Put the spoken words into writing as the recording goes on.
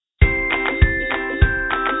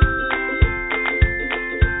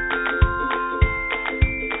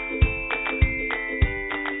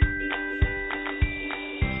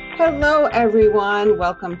Hello, everyone.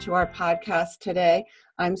 Welcome to our podcast today.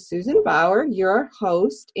 I'm Susan Bauer, your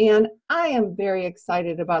host, and I am very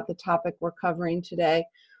excited about the topic we're covering today.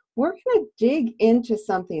 We're going to dig into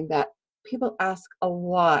something that people ask a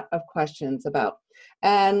lot of questions about.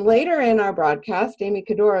 And later in our broadcast, Amy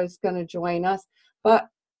Cadora is going to join us. But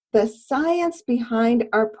the science behind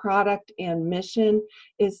our product and mission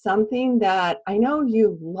is something that I know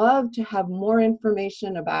you love to have more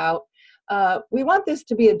information about. We want this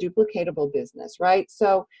to be a duplicatable business, right?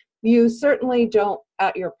 So you certainly don't,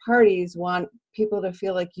 at your parties, want people to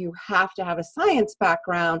feel like you have to have a science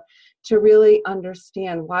background to really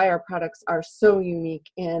understand why our products are so unique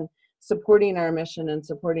in supporting our mission and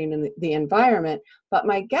supporting the environment. But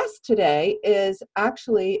my guest today is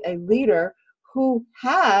actually a leader who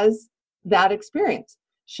has that experience.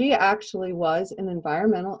 She actually was an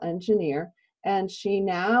environmental engineer, and she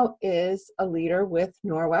now is a leader with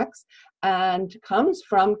Norwex and comes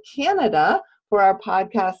from Canada for our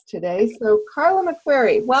podcast today. So Carla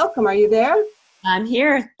McQuarrie, welcome. Are you there? I'm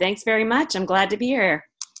here. Thanks very much. I'm glad to be here.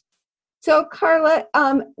 So Carla,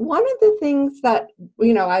 one of the things that,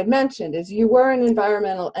 I'd mentioned is you were an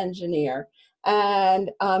environmental engineer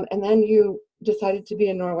and then you decided to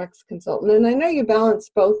be a Norwex consultant. And I know you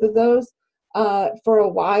balanced both of those for a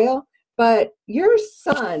while, but your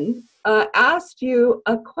son asked you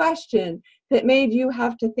a question that made you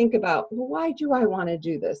have to think about, well, why do I want to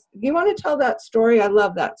do this? Do you want to tell that story? I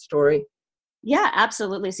love that story. Yeah,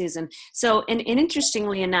 absolutely, Susan. So, and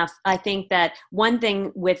interestingly enough, I think that one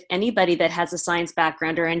thing with anybody that has a science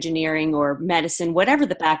background or engineering or medicine, whatever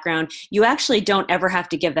the background, you actually don't ever have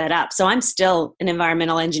to give that up. So I'm still an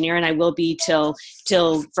environmental engineer and I will be till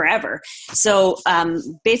forever. So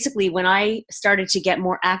basically when I started to get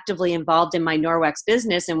more actively involved in my Norwex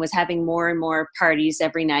business and was having more and more parties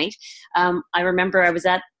every night, I remember I was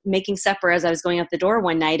making supper as I was going out the door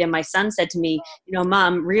one night and my son said to me,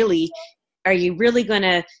 Mom, really, are you really going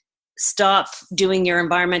to stop doing your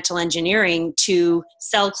environmental engineering to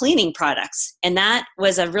sell cleaning products? And that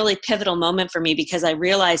was a really pivotal moment for me because I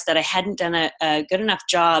realized that I hadn't done a good enough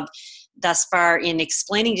job thus far in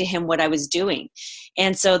explaining to him what I was doing.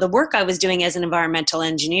 And so the work I was doing as an environmental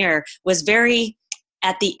engineer was very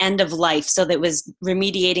at the end of life. So that was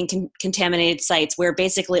remediating contaminated sites where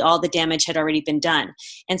basically all the damage had already been done.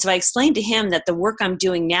 And so I explained to him that the work I'm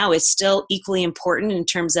doing now is still equally important in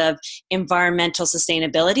terms of environmental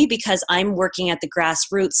sustainability because I'm working at the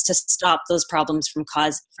grassroots to stop those problems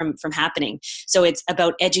from happening. So it's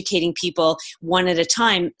about educating people one at a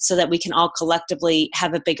time so that we can all collectively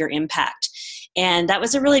have a bigger impact. And that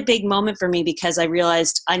was a really big moment for me because I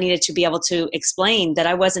realized I needed to be able to explain that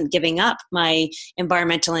I wasn't giving up my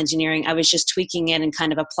environmental engineering. I was just tweaking it and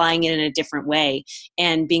kind of applying it in a different way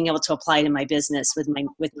and being able to apply it in my business with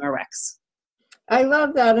Norwex. I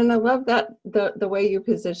love that. And I love that the way you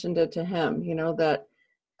positioned it to him,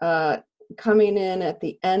 that coming in at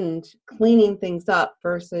the end, cleaning things up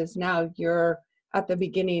versus now you're at the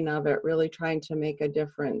beginning of it, really trying to make a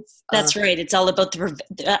difference. That's right. It's all about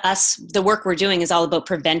the work we're doing is all about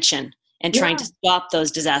prevention and trying to stop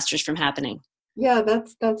those disasters from happening. Yeah,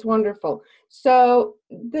 that's wonderful. So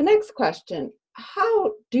the next question,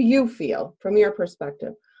 how do you feel from your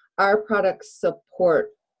perspective, our products support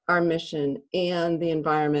our mission and the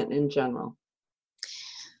environment in general?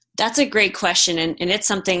 That's a great question. And it's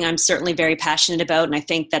something I'm certainly very passionate about. And I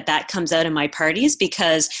think that comes out in my parties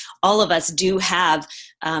because all of us do have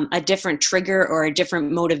a different trigger or a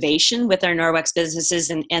different motivation with our Norwex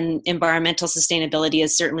businesses, and environmental sustainability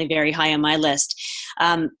is certainly very high on my list.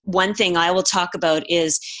 One thing I will talk about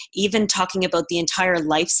is even talking about the entire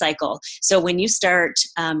life cycle. So when you start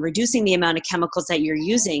reducing the amount of chemicals that you're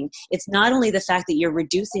using, it's not only the fact that you're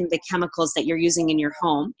reducing the chemicals that you're using in your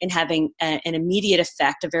home and having an immediate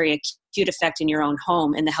effect, a very acute effect in your own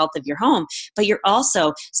home and the health of your home, but you're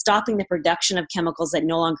also stopping the production of chemicals that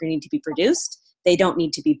no longer need to be produced. They don't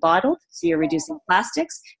need to be bottled, so you're reducing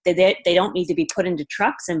plastics. They don't need to be put into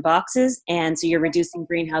trucks and boxes, and so you're reducing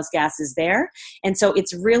greenhouse gases there. And so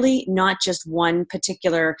it's really not just one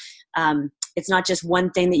particular, it's not just one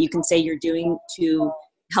thing that you can say you're doing to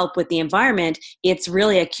help with the environment. It's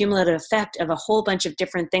really a cumulative effect of a whole bunch of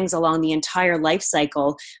different things along the entire life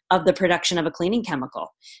cycle of the production of a cleaning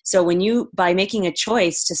chemical. So by making a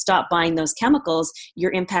choice to stop buying those chemicals,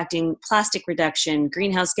 you're impacting plastic reduction,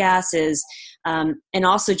 greenhouse gases, and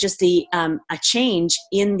also just a change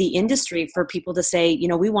in the industry for people to say,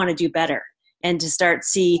 we want to do better, and to start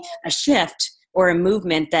see a shift or a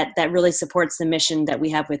movement that really supports the mission that we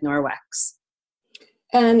have with Norwex.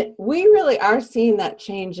 And we really are seeing that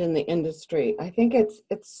change in the industry. I think it's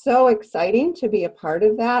so exciting to be a part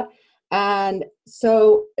of that. And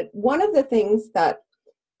so one of the things that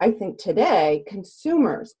I think today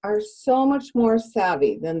consumers are so much more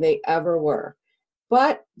savvy than they ever were,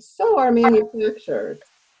 but so are manufacturers,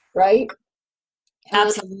 right?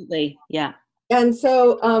 Absolutely. Yeah. And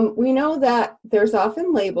so we know that there's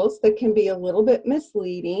often labels that can be a little bit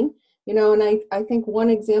misleading, and I think one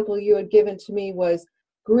example you had given to me was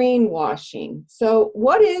greenwashing. So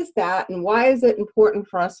what is that and why is it important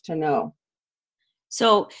for us to know?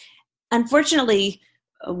 So unfortunately,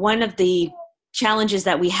 one of the challenges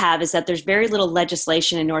that we have is that there's very little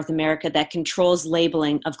legislation in North America that controls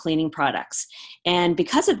labeling of cleaning products. And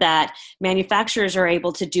because of that, manufacturers are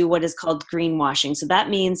able to do what is called greenwashing. So that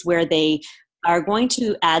means where they are going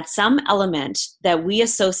to add some element that we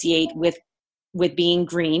associate with being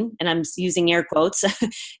green, and I'm using air quotes,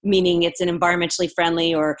 meaning it's an environmentally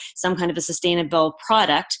friendly or some kind of a sustainable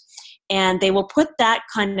product. And they will put that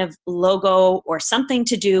kind of logo or something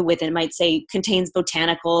to do with it might say contains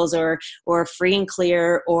botanicals or free and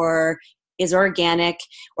clear or is organic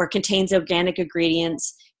or contains organic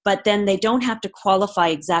ingredients, but then they don't have to qualify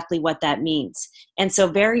exactly what that means. And so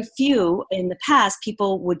very few in the past,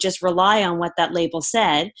 people would just rely on what that label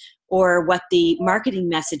said or what the marketing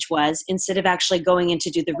message was instead of actually going in to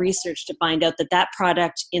do the research to find out that that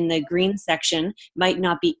product in the green section might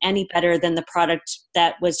not be any better than the product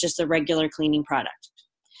that was just a regular cleaning product.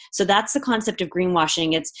 So that's the concept of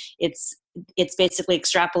greenwashing. It's basically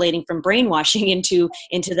extrapolating from brainwashing into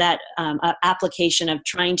that application of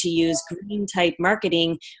trying to use green type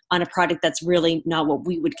marketing on a product that's really not what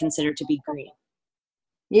we would consider to be green.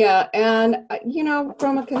 Yeah, and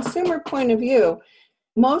from a consumer point of view,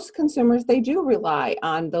 most consumers, they do rely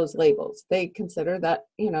on those labels. They consider that,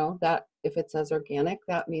 that if it says organic,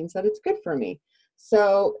 that means that it's good for me.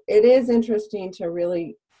 So it is interesting to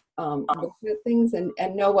really look at things and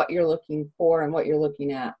know what you're looking for and what you're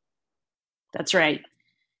looking at. That's right.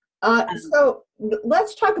 So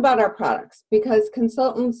let's talk about our products, because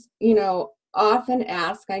consultants, often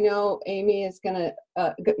ask, I know Amy is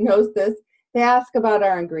knows this, they ask about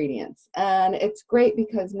our ingredients. And it's great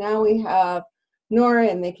because now we have Nora,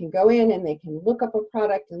 and they can go in and they can look up a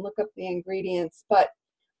product and look up the ingredients. But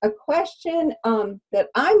a question that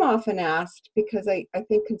I'm often asked, because I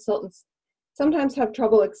think consultants sometimes have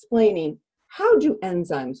trouble explaining, how do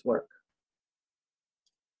enzymes work?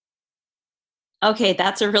 Okay,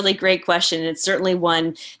 that's a really great question. It's certainly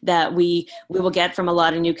one that we will get from a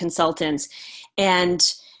lot of new consultants.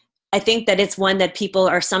 And I think that it's one that people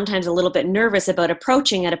are sometimes a little bit nervous about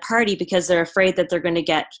approaching at a party because they're afraid that they're going to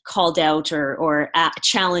get called out or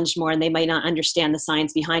challenged more, and they might not understand the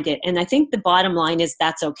science behind it. And I think the bottom line is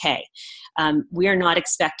that's okay. We are not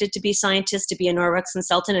expected to be scientists to be a Norwex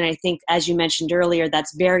consultant. And I think, as you mentioned earlier,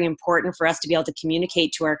 that's very important for us to be able to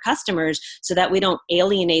communicate to our customers so that we don't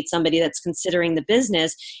alienate somebody that's considering the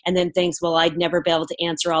business and then thinks, well, I'd never be able to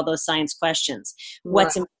answer all those science questions. Right.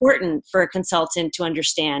 What's important for a consultant to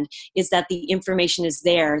understand is that the information is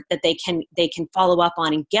there, that they can follow up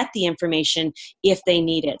on and get the information if they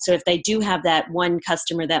need it. So if they do have that one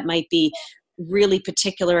customer that might be really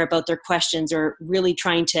particular about their questions or really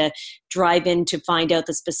trying to drive in to find out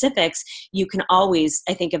the specifics, you can always,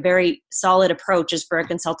 I think a very solid approach is for a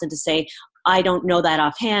consultant to say, I don't know that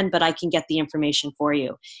offhand, but I can get the information for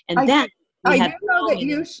you. And I do know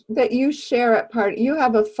that you share at parties. You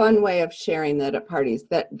have a fun way of sharing that at parties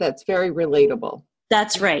that's very relatable.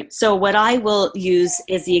 That's right. So what I will use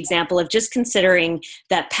is the example of just considering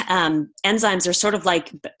that enzymes are sort of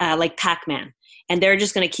like Pac-Man. And they're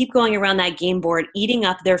just going to keep going around that game board, eating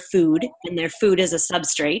up their food, and their food is a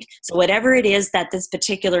substrate. So whatever it is that this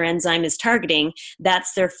particular enzyme is targeting,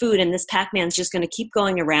 that's their food. And this Pac-Man's just going to keep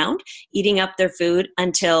going around, eating up their food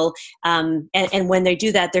until, and when they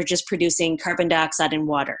do that, they're just producing carbon dioxide and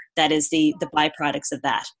water. That is the byproducts of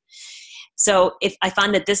that. So if I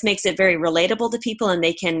find that this makes it very relatable to people and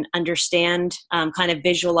they can understand, kind of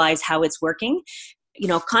visualize how it's working.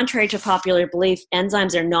 Contrary to popular belief,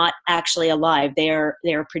 enzymes are not actually alive. They are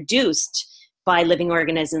produced by living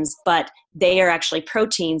organisms, but they are actually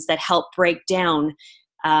proteins that help break down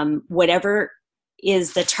whatever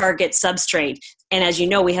is the target substrate. And as you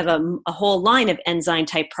know, we have a whole line of enzyme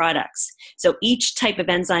type products. So each type of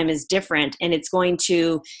enzyme is different, and it's going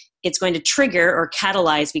to trigger or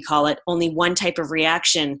catalyze, we call it, only one type of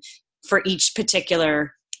reaction for each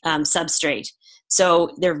particular substrate. So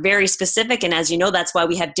they're very specific, and as you know, that's why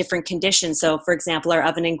we have different conditions. So for example, our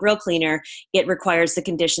oven and grill cleaner, it requires the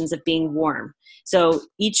conditions of being warm. So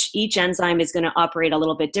each enzyme is going to operate a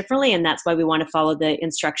little bit differently, and that's why we want to follow the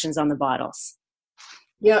instructions on the bottles.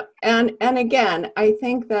 Yeah, and again, I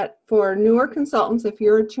think that for newer consultants, if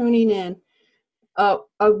you're tuning in, A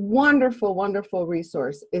wonderful, wonderful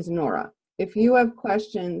resource is Nora. If you have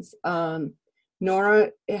questions, Nora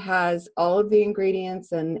has all of the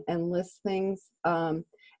ingredients and lists things. And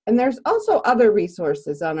there's also other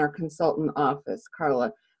resources on our consultant office,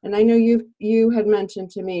 Carla. And I know you had mentioned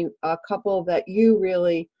to me a couple that you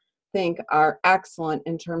really think are excellent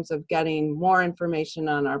in terms of getting more information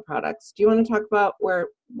on our products. Do you want to talk about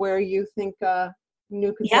where you think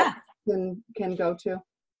new consultants can go to?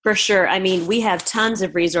 For sure. I mean, we have tons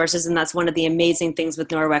of resources, and that's one of the amazing things with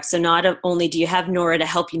Norwex. So not only do you have Nora to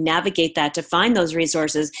help you navigate that, to find those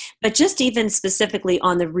resources, but just even specifically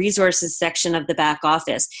on the resources section of the back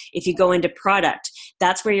office, if you go into product,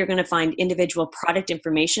 that's where you're going to find individual product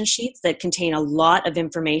information sheets that contain a lot of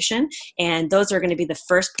information. And those are going to be the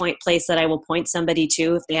first place that I will point somebody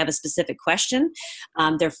to if they have a specific question.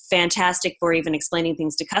 They're fantastic for even explaining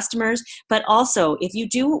things to customers. But also, if you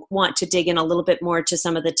do want to dig in a little bit more to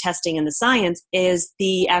some of the testing and the science, is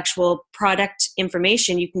the actual product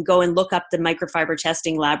information. You can go and look up the microfiber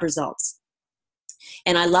testing lab results.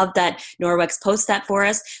 And I love that Norwex posts that for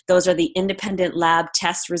us. Those are the independent lab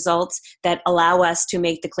test results that allow us to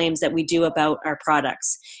make the claims that we do about our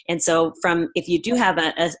products. And so if you do have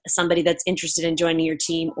somebody that's interested in joining your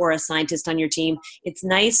team or a scientist on your team, it's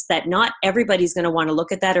nice that not everybody's going to want to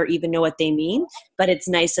look at that or even know what they mean, but it's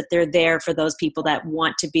nice that they're there for those people that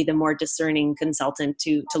want to be the more discerning consultant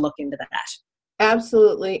to look into that.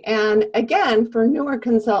 Absolutely. And again, for newer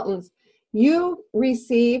consultants, you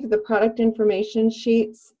receive the product information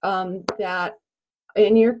sheets that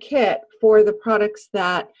in your kit for the products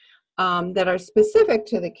that are specific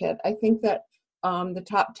to the kit. I think that the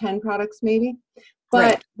top 10 products maybe, but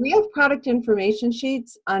right. We have product information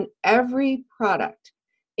sheets on every product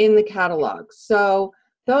in the catalog. So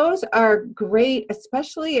those are great,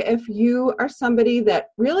 especially if you are somebody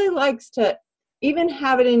that really likes to even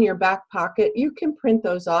have it in your back pocket. You can print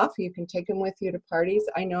those off. You can take them with you to parties.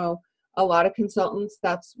 I know a lot of consultants,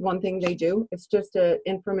 that's one thing they do. It's just an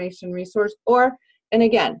information resource. And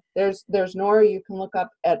again, there's Nora. You can look up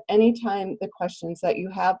at any time the questions that you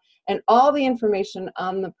have, and all the information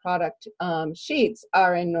on the product sheets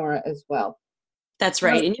are in Nora as well. That's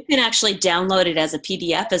right. And you can actually download it as a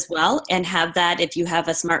PDF as well, and have that, if you have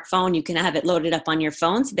a smartphone, you can have it loaded up on your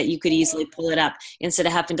phone so that you could easily pull it up instead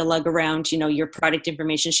of having to lug around, your product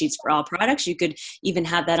information sheets for all products. You could even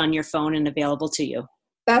have that on your phone and available to you.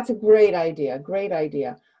 That's a great idea. Great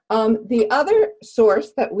idea. The other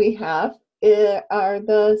source that we have are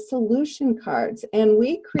the solution cards, and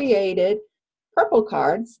we created purple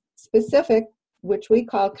cards specific, which we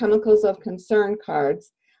call chemicals of concern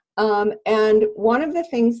cards. And one of the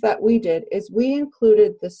things that we did is we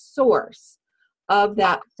included the source of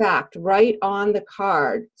that fact right on the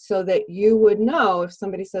card so that you would know if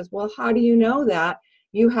somebody says, well, how do you know that?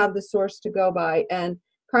 You have the source to go by. And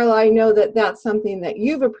Carla, I know that that's something that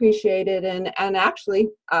you've appreciated and actually,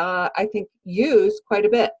 I think, use quite a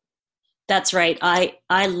bit. That's right.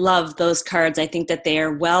 I love those cards. I think that they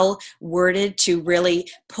are well worded to really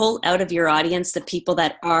pull out of your audience the people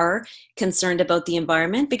that are concerned about the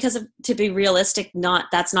environment, because to be realistic,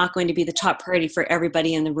 that's not going to be the top priority for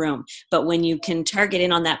everybody in the room. But when you can target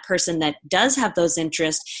in on that person that does have those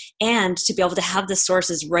interests, and to be able to have the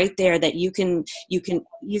sources right there that you can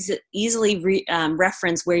easily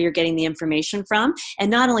reference where you're getting the information from. And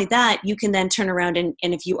not only that, you can then turn around and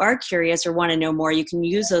if you are curious or want to know more, you can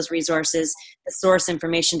use those resources, the source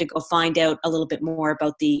information, to go find out a little bit more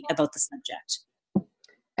about the subject.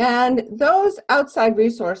 And those outside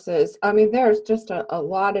resources, I mean, there's just a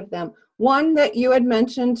lot of them. One that you had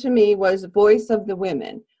mentioned to me was Voice of the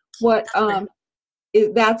Women.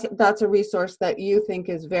 That's a resource that you think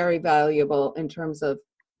is very valuable in terms of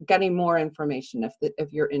getting more information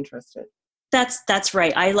if you're interested. That's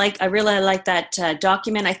right. I really like that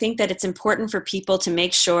document. I think that it's important for people to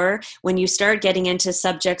make sure when you start getting into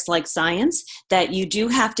subjects like science that you do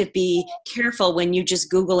have to be careful when you just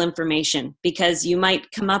Google information, because you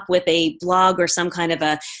might come up with a blog or some kind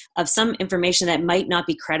of some information that might not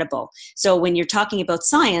be credible. So when you're talking about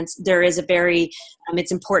science, there is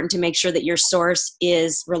it's important to make sure that your source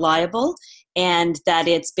is reliable and that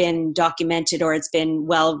it's been documented or it's been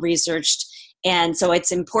well researched. And so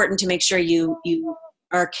it's important to make sure you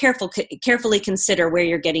are carefully consider where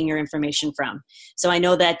you're getting your information from. So I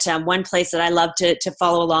know that one place that I love to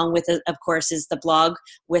follow along with, of course, is the blog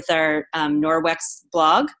with our Norwex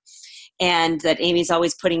blog, and that Amy's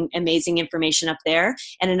always putting amazing information up there.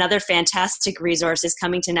 And another fantastic resource is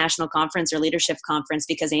coming to National Conference or Leadership Conference,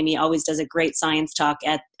 because Amy always does a great science talk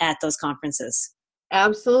at those conferences.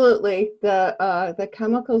 Absolutely. The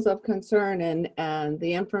chemicals of concern and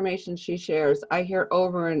the information she shares, I hear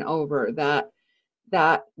over and over that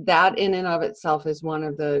that in and of itself is one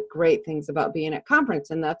of the great things about being at conference,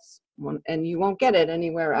 and that's one, and you won't get it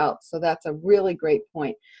anywhere else. So that's a really great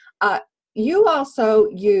point. You also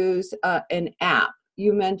use an app.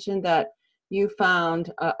 You mentioned that you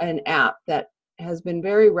found an app that has been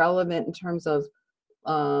very relevant in terms of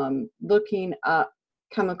looking up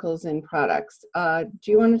chemicals in products.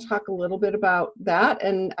 Do you want to talk a little bit about that?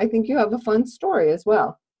 And I think you have a fun story as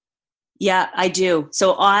well. Yeah, I do.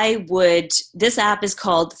 So this app is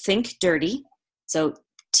called Think Dirty. So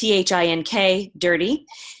THINK Dirty.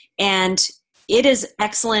 And it is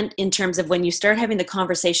excellent in terms of when you start having the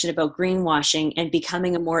conversation about greenwashing and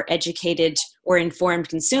becoming a more educated or informed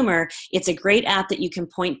consumer. It's a great app that you can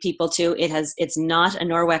point people to. It's not a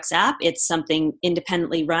Norwex app. It's something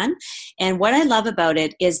independently run. And what I love about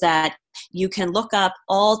it is that you can look up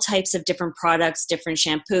all types of different products, different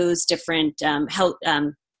shampoos, different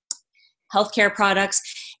healthcare products,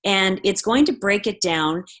 and it's going to break it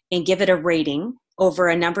down and give it a rating over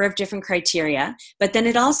a number of different criteria. But then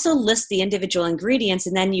it also lists the individual ingredients,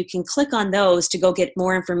 and then you can click on those to go get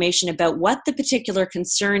more information about what the particular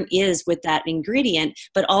concern is with that ingredient,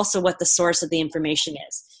 but also what the source of the information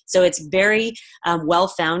is. So it's very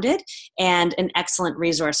well-founded and an excellent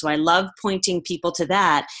resource. So I love pointing people to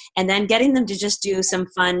that, and then getting them to just do some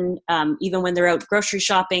fun, even when they're out grocery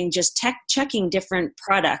shopping, just checking different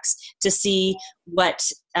products to see what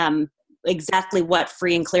exactly what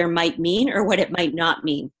free and clear might mean or what it might not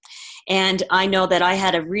mean. And I know that I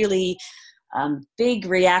had a really big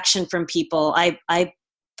reaction from people. I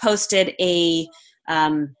posted a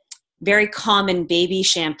very common baby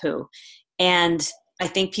shampoo, and I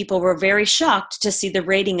think people were very shocked to see the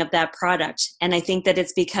rating of that product. And I think that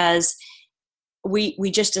it's because we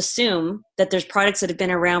just assume that there's products that have been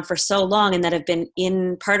around for so long and that have been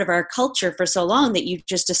in part of our culture for so long that you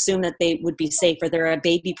just assume that they would be safe, or they're a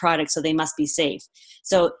baby product, so they must be safe.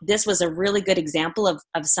 So this was a really good example of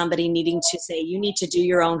somebody needing to say, you need to do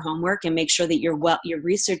your own homework and make sure that you're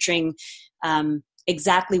researching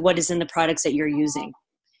exactly what is in the products that you're using.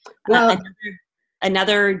 Well,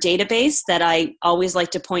 Another database that I always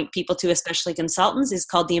like to point people to, especially consultants, is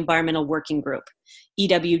called the Environmental Working Group,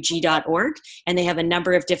 ewg.org. And they have a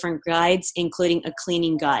number of different guides, including a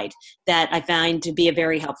cleaning guide that I find to be a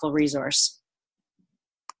very helpful resource.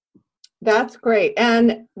 That's great.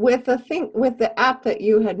 And with the app that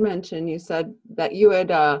you had mentioned, you said that you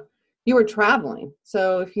were traveling.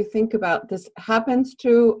 So if you think about this, happens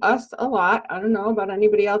to us a lot. I don't know about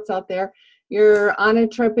anybody else out there. You're on a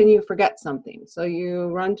trip and you forget something. So you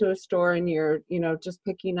run to a store and you're, just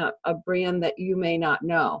picking up a brand that you may not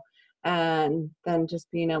know. And then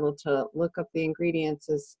just being able to look up the ingredients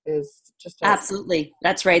is just absolutely.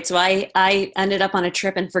 That's right. So I ended up on a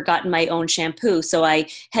trip and forgotten my own shampoo. So I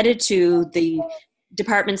headed to the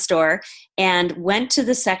department store and went to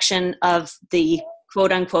the section of the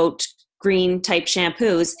quote unquote green type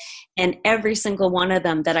shampoos, and every single one of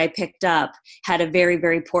them that I picked up had a very,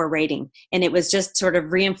 very poor rating. And it was just sort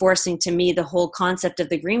of reinforcing to me the whole concept of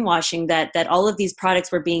the greenwashing, that all of these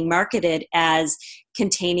products were being marketed as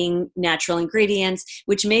containing natural ingredients,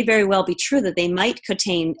 which may very well be true that they might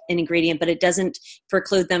contain an ingredient, but it doesn't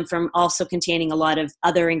preclude them from also containing a lot of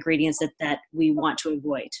other ingredients that we want to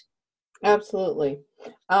avoid. Absolutely.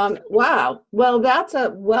 Wow. Well, that's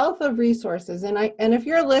a wealth of resources. And if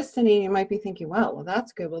you're listening, you might be thinking, well,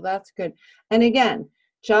 that's good. Well, that's good. And again,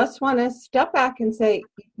 just want to step back and say,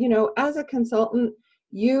 as a consultant,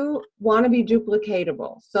 you want to be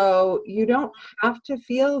duplicatable. So you don't have to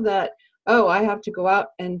feel that, oh, I have to go out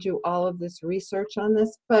and do all of this research on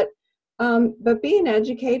this, but being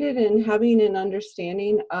educated and having an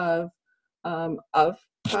understanding of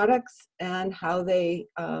products and how they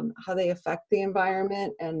affect the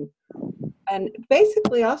environment, and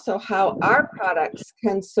basically also how our products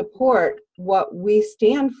can support what we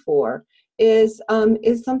stand for is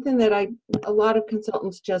something that a lot of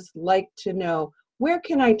consultants just like to know. Where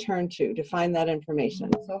can I turn to find that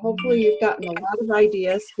information? So hopefully you've gotten a lot of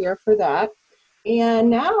ideas here for that.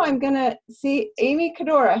 And now I'm going to see Amy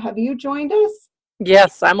Cadora. Have you joined us?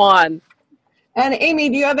 Yes, I'm on. And Amy,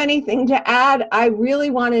 do you have anything to add? I really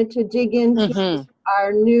wanted to dig into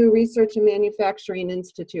our new Research and Manufacturing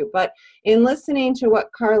Institute, but in listening to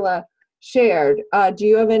what Carla shared, do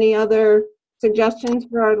you have any other suggestions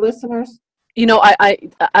for our listeners?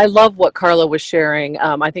 I love what Carla was sharing.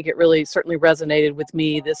 I think it really certainly resonated with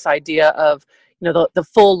me, this idea of, the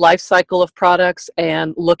full life cycle of products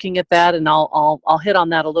and looking at that. And I'll hit on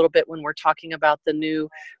that a little bit when we're talking about the new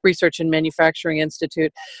Research and Manufacturing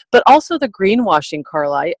Institute, but also the greenwashing,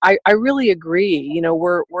 Carla. I really agree.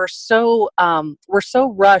 We're so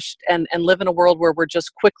rushed and live in a world where we're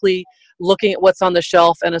just quickly looking at what's on the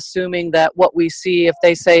shelf and assuming that what we see, if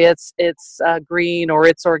they say it's green or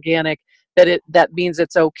it's organic, that means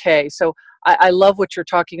it's okay. So I love what you're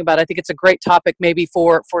talking about. I think it's a great topic maybe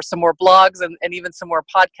for some more blogs and even some more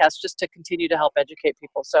podcasts just to continue to help educate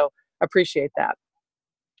people. So appreciate that.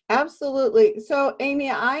 Absolutely. So Amy,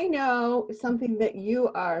 I know something that you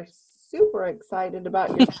are super excited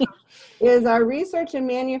about is our Research and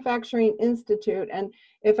Manufacturing Institute. And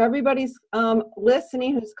if everybody's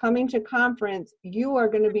listening who's coming to conference, you are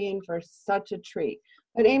going to be in for such a treat.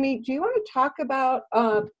 But Amy, do you want to talk about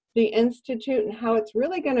the Institute and how it's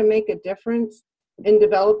really going to make a difference in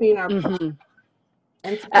developing our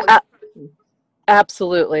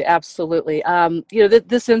Absolutely.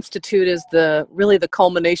 This institute is really the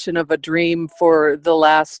culmination of a dream for the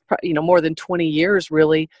last more than 20 years,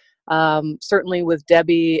 really. Certainly with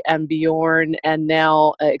Debbie and Bjorn, and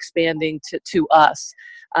now expanding to us,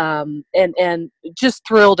 and just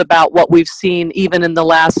thrilled about what we've seen even in the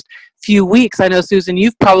last few weeks. I know, Susan,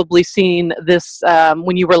 you've probably seen this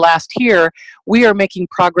when you were last here. We are making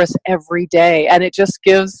progress every day, and it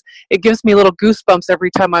gives me little goosebumps every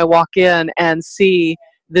time I walk in and see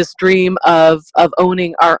this dream of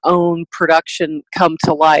owning our own production come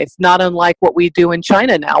to life. Not unlike what we do in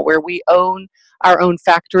China now, where we own our own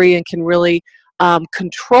factory and can really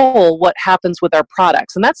control what happens with our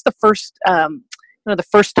products. And that's the first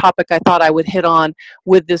topic I thought I would hit on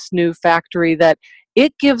with this new factory, that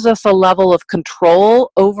it gives us a level of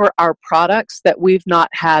control over our products that we've not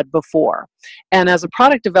had before. And as a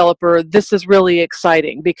product developer, this is really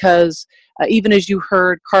exciting because even as you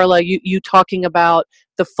heard, Carla, you talking about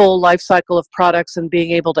the full life cycle of products and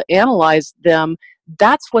being able to analyze them,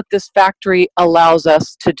 that's what this factory allows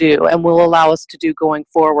us to do and will allow us to do going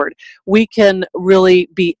forward. We can really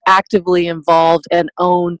be actively involved and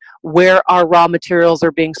own where our raw materials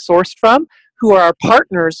are being sourced from, who are our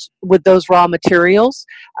partners with those raw materials.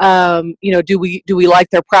 Do we like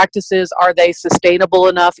their practices? Are they sustainable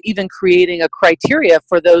enough? Even creating a criteria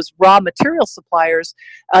for those raw material suppliers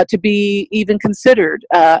to be even considered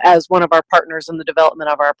as one of our partners in the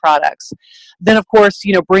development of our products. Then, of course,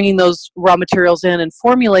 bringing those raw materials in and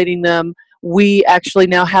formulating them, we actually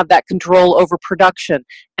now have that control over production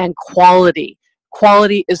and quality.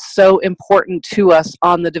 Quality is so important to us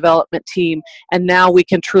on the development team, and now we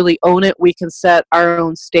can truly own it. We can set our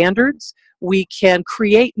own standards. We can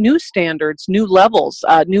create new standards, new levels,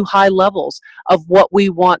 new high levels of what we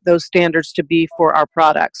want those standards to be for our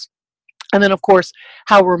products. And then, of course,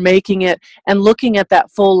 how we're making it and looking at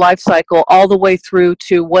that full life cycle all the way through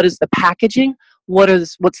to what is the packaging,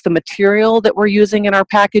 what's the material that we're using in our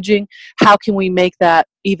packaging, how can we make that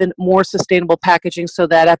even more sustainable packaging so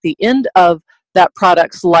that at the end of that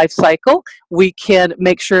product's life cycle, we can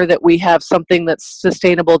make sure that we have something that's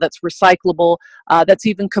sustainable, that's recyclable, that's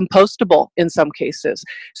even compostable in some cases.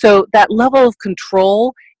 So that level of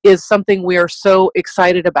control is something we are so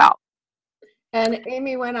excited about. And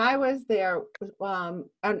Amy, when I was there,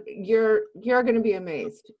 and you're going to be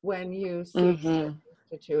amazed when you see the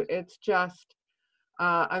Institute. It's just,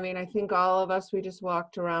 I think all of us, we just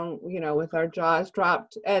walked around, with our jaws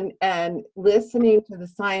dropped and listening to the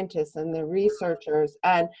scientists and the researchers.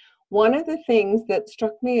 And one of the things that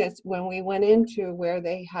struck me is when we went into where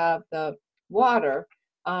they have the water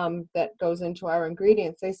that goes into our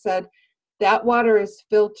ingredients, they said that water is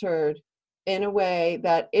filtered in a way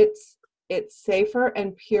that it's safer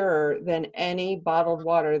and purer than any bottled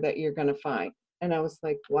water that you're going to find. And I was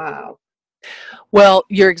like, wow. Well,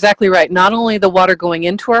 you're exactly right. Not only the water going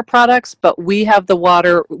into our products, but we have the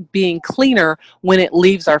water being cleaner when it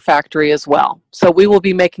leaves our factory as well. So we will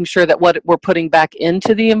be making sure that what we're putting back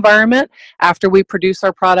into the environment after we produce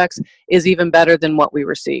our products is even better than what we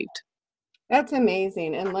received. That's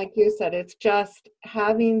amazing. And like you said, it's just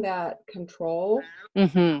having that control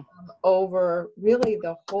over really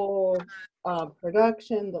the whole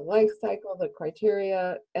production, the life cycle, the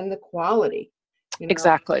criteria, and the quality.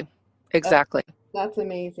 Exactly. That's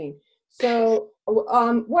amazing. So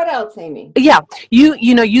what else, Amy? Yeah,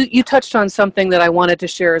 you touched on something that I wanted to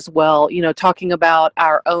share as well, talking about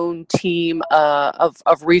our own team of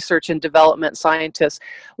research and development scientists.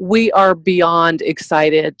 We are beyond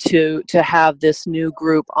excited to have this new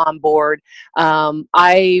group on board.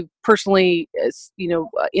 I personally,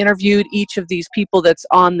 interviewed each of these people that's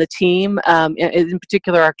on the team, in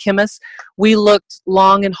particular our chemists. We looked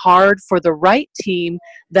long and hard for the right team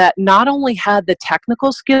that not only had the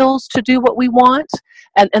technical skills to do what we want,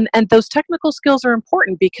 and those technical skills are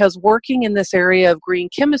important because working in this area of green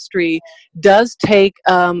chemistry does take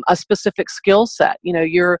a specific skill set.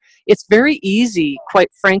 It's very easy, quite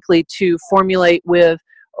frankly, to formulate with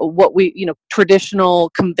what we, traditional,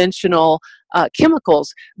 conventional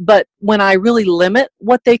chemicals. But when I really limit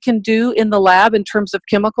what they can do in the lab in terms of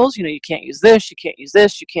chemicals, you can't use this, you can't use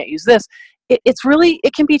this, you can't use this.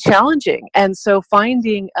 It can be challenging. And so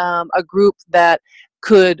finding a group that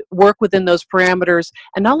could work within those parameters,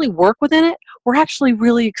 and not only work within it, we're actually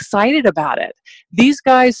really excited about it. These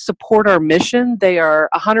guys support our mission. They are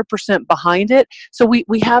 100% behind it. So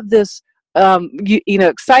we have this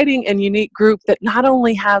exciting and unique group that not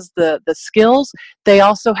only has the skills, they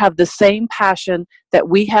also have the same passion that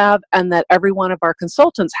we have and that every one of our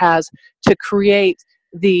consultants has to create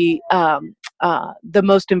the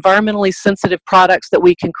most environmentally sensitive products that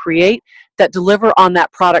we can create that deliver on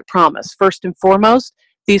that product promise. First and foremost,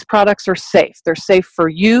 these products are safe. They're safe for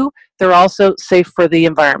you. They're also safe for the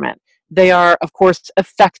environment. They are, of course,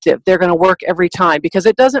 effective. They're going to work every time, because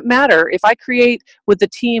it doesn't matter if I create with the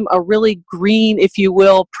team a really green, if you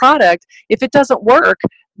will, product. If it doesn't work,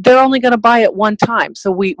 they're only going to buy it one time.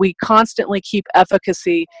 So we constantly keep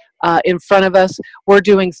efficacy in front of us. We're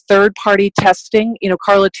doing third-party testing.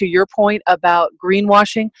 Carla, to your point about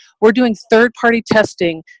greenwashing, we're doing third-party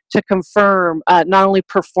testing to confirm not only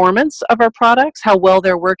performance of our products, how well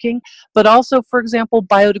they're working, but also, for example,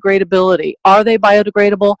 biodegradability. Are they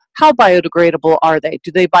biodegradable? How biodegradable are they?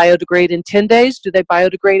 Do they biodegrade in 10 days? Do they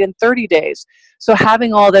biodegrade in 30 days? So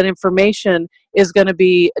having all that information is going to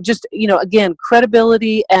be just, again,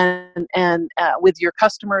 credibility and with your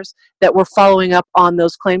customers that we're following up on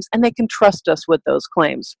those claims, and they can trust us with those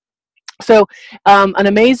claims. So an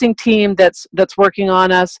amazing team that's working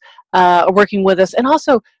on us, working with us. And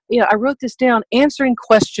also, I wrote this down, answering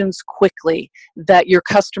questions quickly that your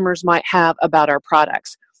customers might have about our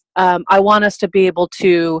products. I want us to be able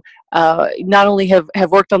to not only have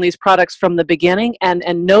worked on these products from the beginning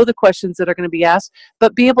and know the questions that are going to be asked,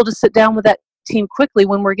 but be able to sit down with that team quickly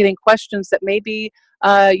when we're getting questions that maybe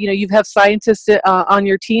you have scientists on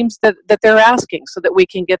your teams that they're asking, so that we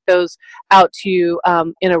can get those out to you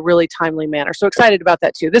in a really timely manner. So excited about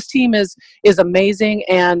that too. This team is amazing,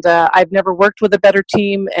 and I've never worked with a better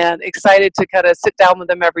team, and excited to kind of sit down with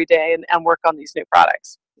them every day and work on these new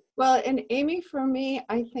products. Well, and Amy, for me,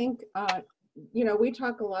 I think we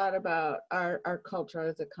talk a lot about our culture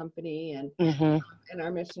as a company and and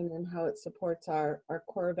our mission and how it supports our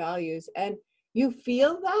core values. And you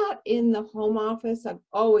feel that in the home office. I've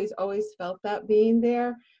always felt that being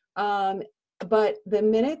there. But the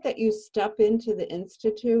minute that you step into the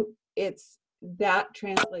Institute, that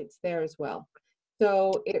translates there as well.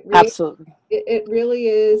 So Absolutely. It really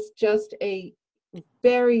is just a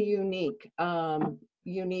very unique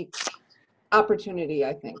opportunity,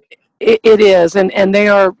 I think. It is, and they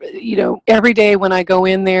are, every day when I go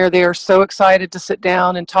in there, they are so excited to sit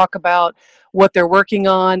down and talk about what they're working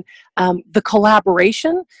on. The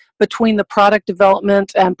collaboration between the product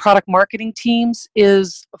development and product marketing teams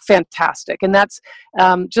is fantastic, and that's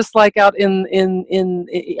just like out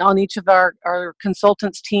on each of our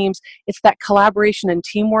consultants' teams. It's that collaboration and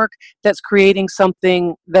teamwork that's creating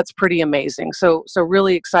something that's pretty amazing. So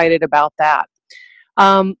really excited about that.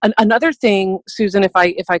 Another thing, Susan, if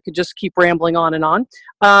I could just keep rambling on and on,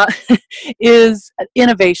 is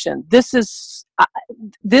innovation. This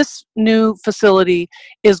new facility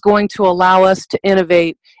is going to allow us to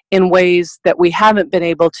innovate in ways that we haven't been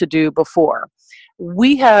able to do before.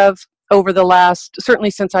 We have, over the last,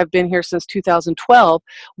 certainly since I've been here since 2012,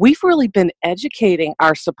 we've really been educating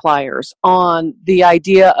our suppliers on the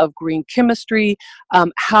idea of green chemistry,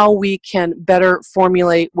 how we can better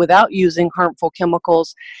formulate without using harmful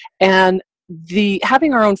chemicals. And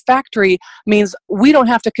having our own factory means we don't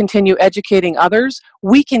have to continue educating others.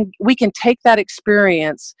 We can take that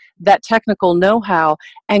experience, that technical know-how,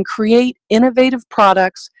 and create innovative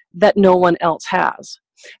products that no one else has.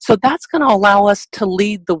 So that's going to allow us to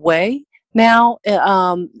lead the way now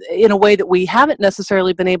in a way that we haven't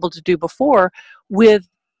necessarily been able to do before, with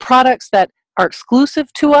products that are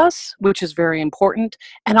exclusive to us, which is very important,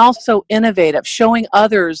 and also innovative, showing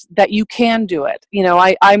others that you can do it.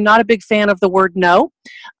 I'm not a big fan of the word no,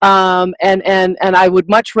 and I would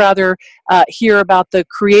much rather hear about the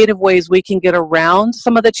creative ways we can get around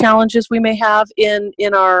some of the challenges we may have in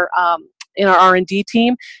our R&D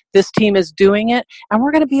team. This team is doing it, and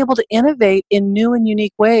we're going to be able to innovate in new and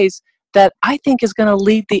unique ways that I think is going to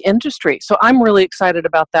lead the industry. So I'm really excited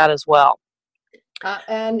about that as well.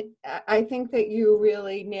 And I think that you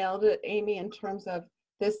really nailed it, Amy, in terms of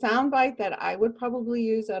the soundbite that I would probably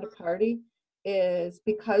use at a party is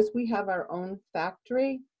because we have our own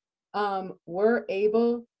factory, we're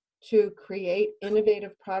able to create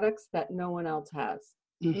innovative products that no one else has.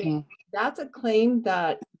 I mean, that's a claim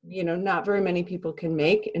that, not very many people can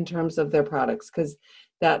make in terms of their products, because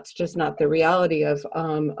that's just not the reality of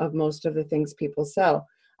most of the things people sell.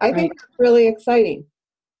 I think it's really exciting.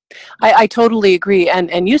 I totally agree.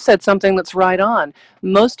 And you said something that's right on.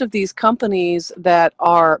 Most of these companies that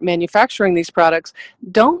are manufacturing these products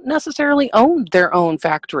don't necessarily own their own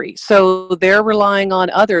factory. So they're relying on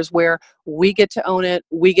others where we get to own it,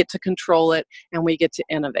 we get to control it, and we get to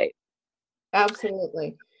innovate.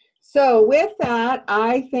 Absolutely. So with that,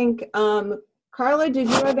 I think, Carla, did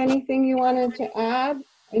you have anything you wanted to add?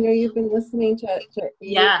 I know you've been listening to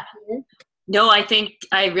Yeah. No, I think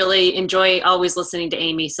I really enjoy always listening to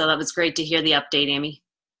Amy. So that was great to hear the update, Amy.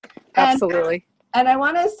 Absolutely. And I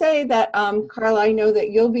want to say that, Carla, I know that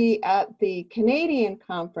you'll be at the Canadian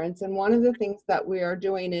conference. And one of the things that we are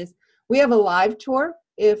doing is we have a live tour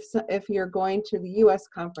if you're going to the U.S.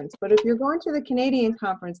 conference. But if you're going to the Canadian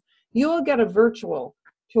conference, you will get a virtual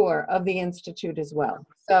tour of the Institute as well.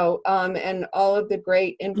 So, and all of the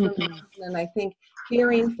great information. And I think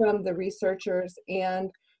hearing from the researchers and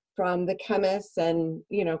from the chemists and,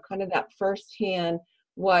 kind of that firsthand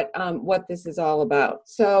what this is all about.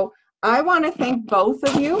 So I want to thank both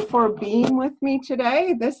of you for being with me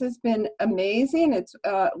today. This has been amazing. It's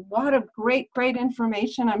a lot of great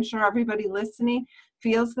information. I'm sure everybody listening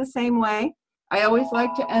feels the same way. I always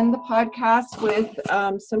like to end the podcast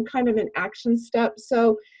with some kind of an action step.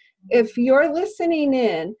 So if you're listening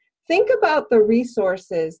in, think about the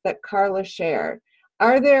resources that Carla shared.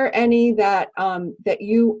 Are there any that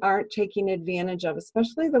you aren't taking advantage of,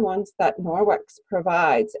 especially the ones that Norwex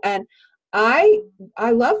provides? And I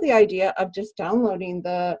love the idea of just downloading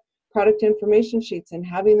the product information sheets and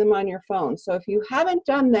having them on your phone. So if you haven't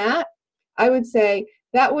done that, I would say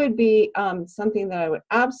that would be something that I would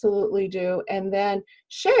absolutely do. And then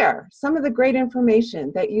share some of the great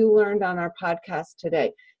information that you learned on our podcast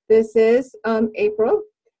today. This is April,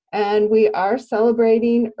 and we are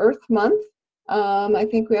celebrating Earth Month. I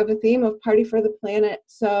think we have a theme of Party for the Planet.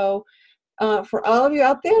 So for all of you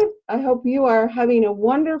out there, I hope you are having a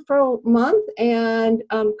wonderful month, and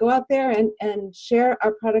go out there and share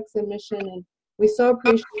our products and mission. And we so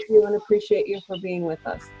appreciate you and appreciate you for being with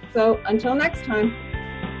us. So until next time.